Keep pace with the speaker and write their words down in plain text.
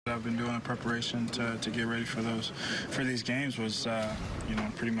I've been doing in preparation to get ready for these games was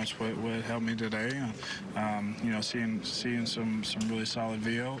pretty much what helped me today. Seeing some really solid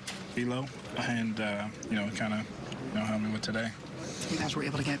velo and kind of helped me with today. You guys were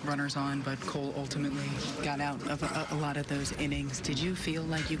able to get runners on, but Cole ultimately got out of a lot of those innings. Did you feel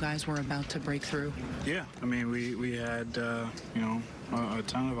like you guys were about to break through? Yeah, I mean we had a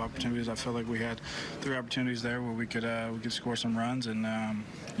ton of opportunities. I felt like we had 3 opportunities there where we could score some runs and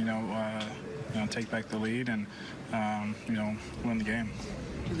take back the lead and win the game.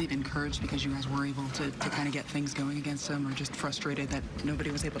 You leave encouraged because you guys were able to kind of get things going against them, or just frustrated that nobody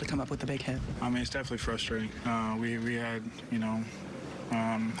was able to come up with a big hit? I mean, it's definitely frustrating. We had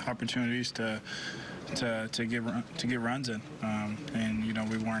opportunities to get runs in, and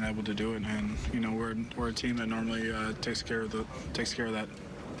we weren't able to do it. And we're a team that normally takes care of that.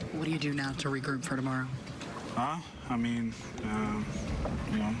 What do you do now to regroup for tomorrow? I mean,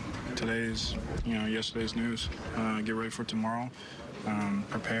 today is yesterday's news. Get ready for tomorrow.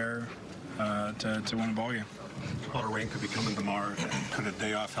 Prepare to win a ball game. A lot of rain could be coming tomorrow. Could a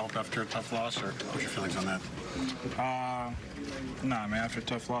day off help after a tough loss, or what's your feelings on that? No, I mean, after a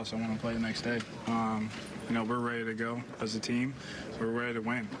tough loss, I want to play the next day. We're ready to go as a team. We're ready to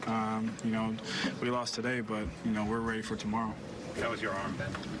win. We lost today, but, we're ready for tomorrow. How was your arm,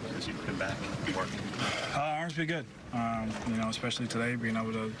 Ben, as you've been back working? Arm's been good. Especially today, being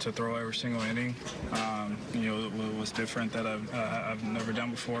able to throw every single inning. It was different that I've never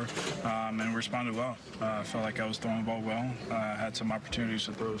done before, and responded well. I felt like I was throwing the ball well. I had some opportunities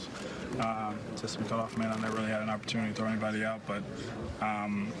to throw to some cutoff men. I never really had an opportunity to throw anybody out, but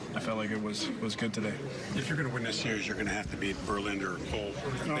I felt like it was good today. If you're going to win this series, you're going to have to beat Verlander or Cole.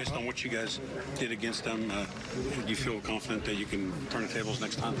 Based on what you guys did against them, do you feel confident that you can turn the tables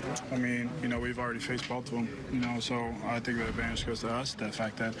next time? I mean, we've already faced both of them, so I think the advantage goes to us. The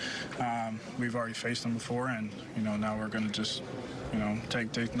fact that we've already faced them before, and now we're going to just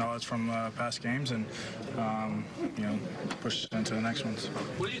take knowledge from past games and push it into the next ones.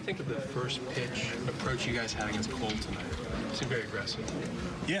 What do you think of the first pitch approach you guys had against Cole tonight? It seemed very aggressive.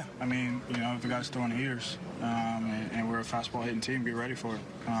 Yeah, I mean, if the guy's throwing heaters, and we're a fastball hitting team, get ready for it.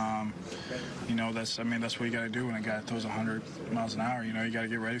 That's what you got to do when a guy throws 100 miles an hour. You got to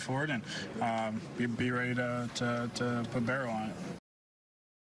get ready for it and be ready to put barrel on it.